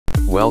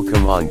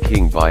Welcome on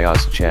King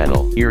Bios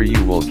channel. Here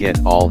you will get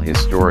all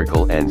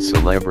historical and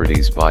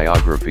celebrities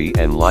biography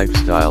and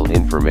lifestyle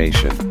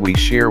information. We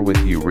share with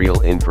you real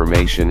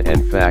information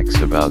and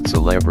facts about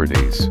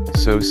celebrities.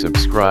 So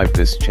subscribe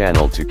this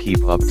channel to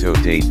keep up to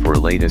date for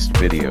latest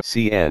video.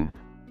 ʻsiːnə,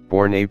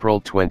 born April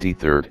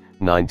 23,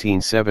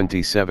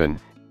 1977,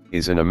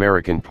 is an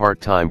American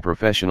part-time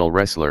professional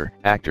wrestler,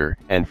 actor,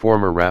 and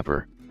former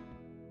rapper.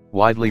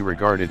 Widely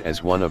regarded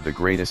as one of the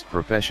greatest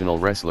professional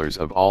wrestlers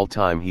of all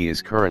time, he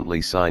is currently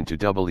signed to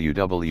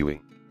WWE.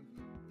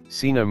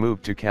 Cena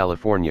moved to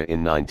California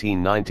in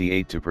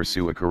 1998 to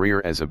pursue a career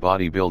as a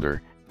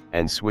bodybuilder,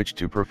 and switched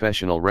to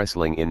professional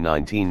wrestling in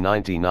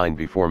 1999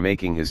 before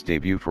making his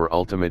debut for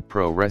Ultimate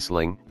Pro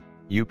Wrestling,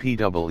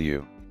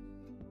 UPW.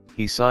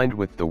 He signed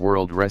with the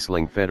World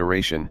Wrestling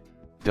Federation,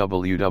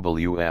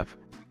 WWF,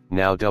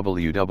 now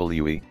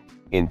WWE,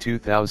 in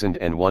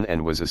 2001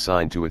 and was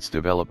assigned to its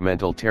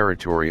developmental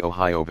territory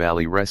Ohio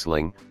Valley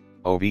Wrestling,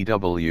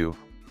 OVW,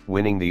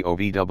 winning the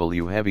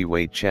OVW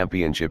Heavyweight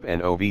Championship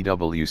and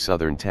OVW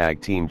Southern Tag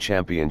Team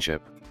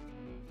Championship.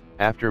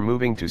 After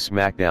moving to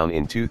SmackDown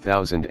in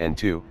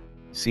 2002,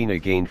 Cena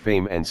gained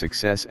fame and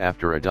success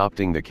after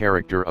adopting the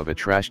character of a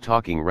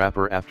trash-talking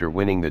rapper. After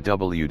winning the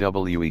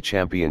WWE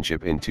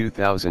Championship in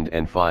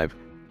 2005,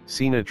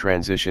 Cena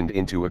transitioned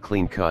into a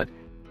clean-cut,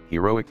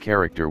 heroic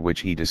character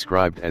which he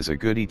described as a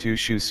goody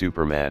two-shoes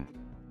Superman.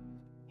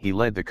 He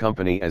led the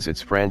company as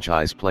its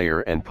franchise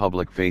player and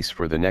public face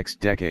for the next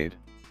decade.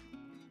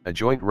 A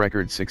joint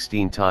record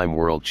 16-time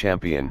world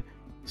champion,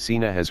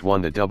 Cena has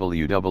won the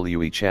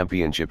WWE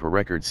Championship a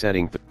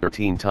record-setting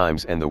 13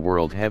 times and the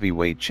World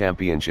Heavyweight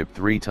Championship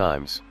 3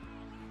 times.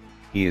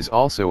 He is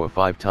also a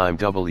 5-time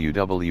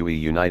WWE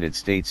United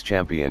States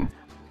Champion,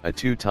 a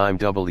 2-time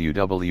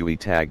WWE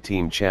Tag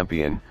Team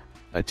Champion,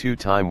 a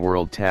 2-time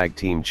World Tag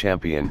Team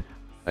Champion,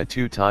 a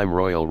 2-time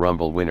Royal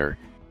Rumble winner,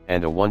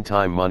 and a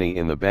 1-time Money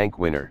in the Bank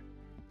winner.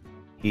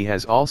 He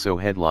has also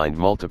headlined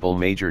multiple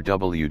major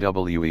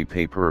WWE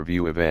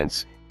pay-per-view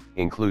events,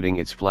 including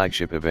its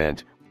flagship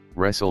event,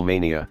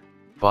 WrestleMania,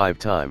 5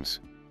 times.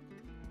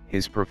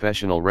 His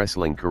professional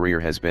wrestling career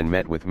has been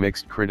met with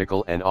mixed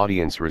critical and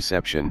audience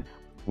reception,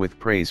 with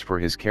praise for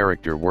his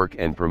character work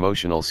and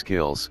promotional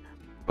skills,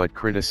 but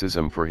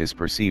criticism for his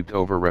perceived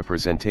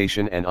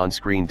over-representation and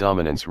on-screen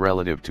dominance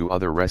relative to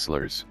other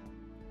wrestlers.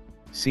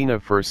 Cena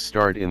first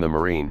starred in The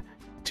Marine,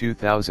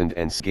 2000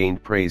 and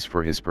gained praise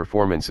for his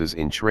performances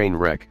in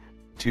Trainwreck,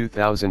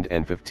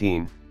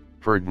 2015,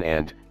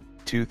 Ferdinand,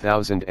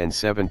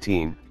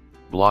 2017,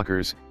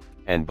 Blockers,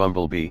 and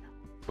Bumblebee,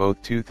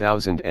 both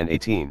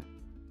 2018.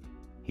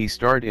 He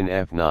starred in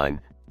F9,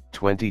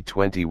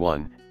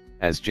 2021,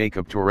 as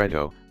Jacob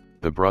Toretto,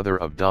 the brother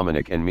of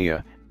Dominic and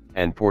Mia,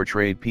 and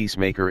portrayed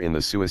Peacemaker in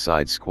The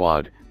Suicide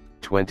Squad,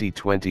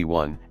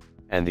 2021,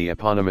 and the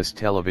eponymous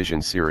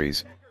television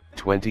series,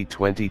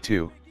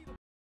 2022.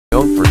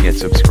 Don't forget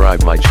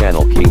subscribe my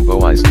channel King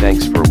Bios.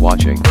 Thanks for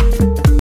watching.